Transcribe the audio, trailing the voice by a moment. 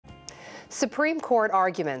Supreme Court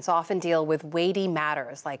arguments often deal with weighty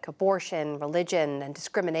matters like abortion, religion, and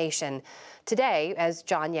discrimination. Today, as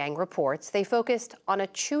John Yang reports, they focused on a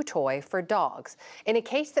chew toy for dogs in a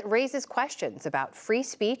case that raises questions about free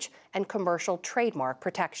speech and commercial trademark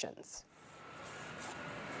protections.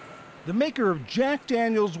 The maker of Jack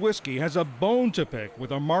Daniels whiskey has a bone to pick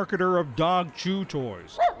with a marketer of dog chew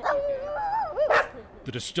toys.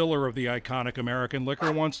 The distiller of the iconic American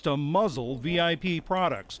liquor wants to muzzle VIP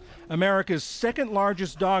Products, America's second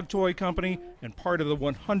largest dog toy company and part of the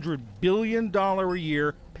 $100 billion a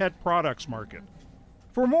year pet products market.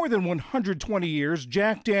 For more than 120 years,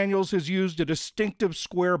 Jack Daniels has used a distinctive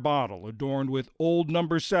square bottle adorned with Old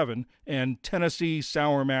No. 7 and Tennessee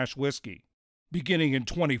Sour Mash whiskey. Beginning in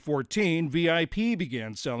 2014, VIP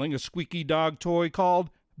began selling a squeaky dog toy called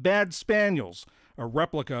Bad Spaniels, a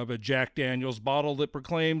replica of a Jack Daniels bottle that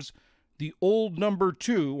proclaims the Old No.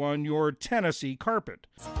 2 on your Tennessee carpet.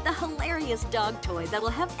 The hilarious dog toy that'll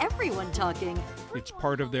have everyone talking. It's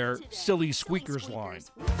part of their Silly Squeakers line.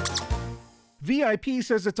 VIP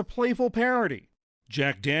says it's a playful parody.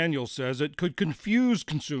 Jack Daniels says it could confuse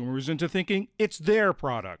consumers into thinking it's their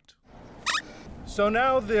product. So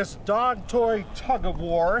now this dog toy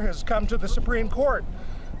tug-of-war has come to the Supreme Court.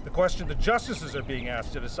 The question the justices are being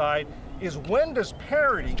asked to decide is, when does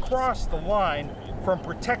parody cross the line from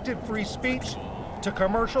protected free speech to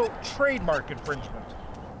commercial trademark infringement?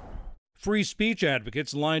 Free speech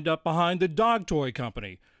advocates lined up behind the dog toy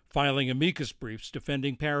company, filing amicus briefs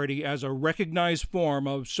defending parody as a recognized form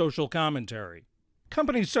of social commentary.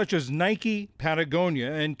 Companies such as Nike,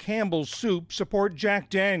 Patagonia, and Campbell's Soup support Jack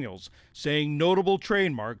Daniels, saying notable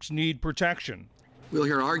trademarks need protection. We'll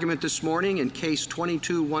hear argument this morning in Case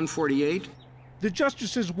 22-148. The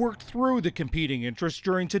justices worked through the competing interests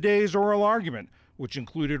during today's oral argument, which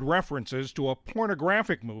included references to a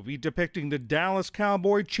pornographic movie depicting the Dallas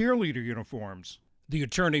Cowboy cheerleader uniforms. The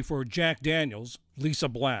attorney for Jack Daniels, Lisa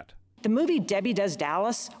Blatt. The movie Debbie Does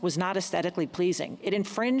Dallas was not aesthetically pleasing. It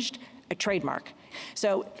infringed a trademark.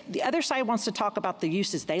 So the other side wants to talk about the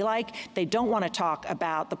uses they like. They don't want to talk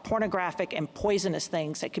about the pornographic and poisonous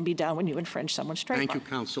things that can be done when you infringe someone's trademark. Thank you,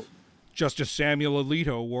 counsel. Justice Samuel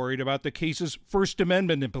Alito worried about the case's First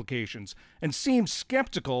Amendment implications and seemed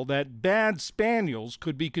skeptical that Bad Spaniels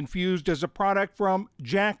could be confused as a product from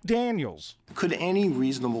Jack Daniels. Could any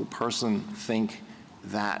reasonable person think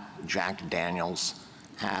that Jack Daniels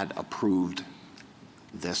had approved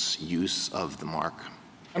this use of the mark?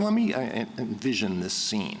 And let me envision this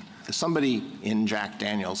scene. Somebody in Jack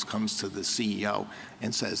Daniels comes to the CEO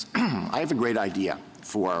and says, I have a great idea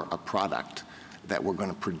for a product that we're going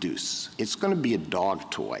to produce. It's going to be a dog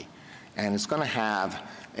toy, and it's going to have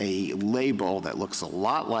a label that looks a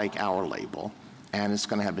lot like our label, and it's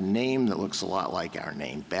going to have a name that looks a lot like our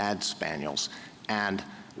name, Bad Spaniels. And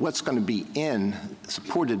what's going to be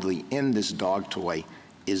supportedly in this dog toy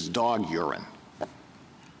is dog urine.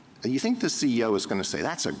 You think the CEO is going to say,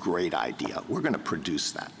 that's a great idea, we're going to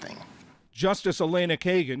produce that thing? Justice Elena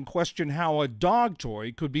Kagan questioned how a dog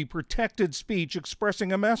toy could be protected speech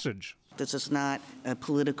expressing a message. This is not a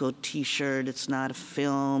political T-shirt, it's not a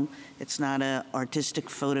film, it's not an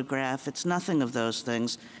artistic photograph, it's nothing of those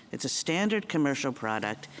things. It's a standard commercial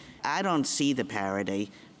product. I don't see the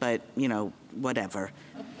parody, but, you know, whatever.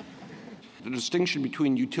 The distinction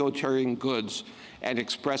between utilitarian goods and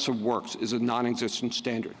expressive works is a non-existent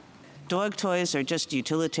standard. Dog toys are just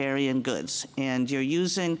utilitarian goods, and you're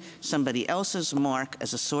using somebody else's mark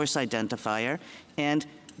as a source identifier, and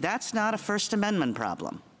that's not a First Amendment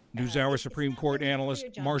problem. NewsHour Supreme Court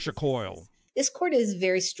analyst Marcia Coyle. This court is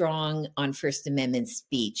very strong on First Amendment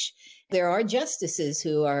speech. There are justices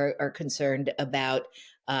who are concerned about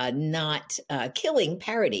not killing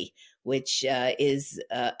parody, which is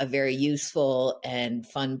a very useful and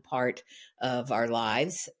fun part of our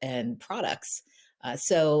lives and products.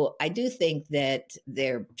 So I do think that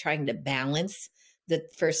they're trying to balance the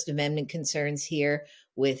First Amendment concerns here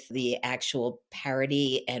with the actual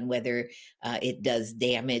parody and whether it does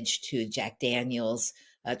damage to Jack Daniels'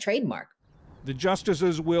 trademark. The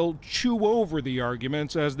justices will chew over the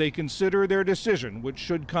arguments as they consider their decision, which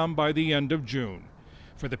should come by the end of June.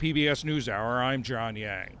 For the PBS NewsHour, I'm John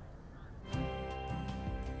Yang.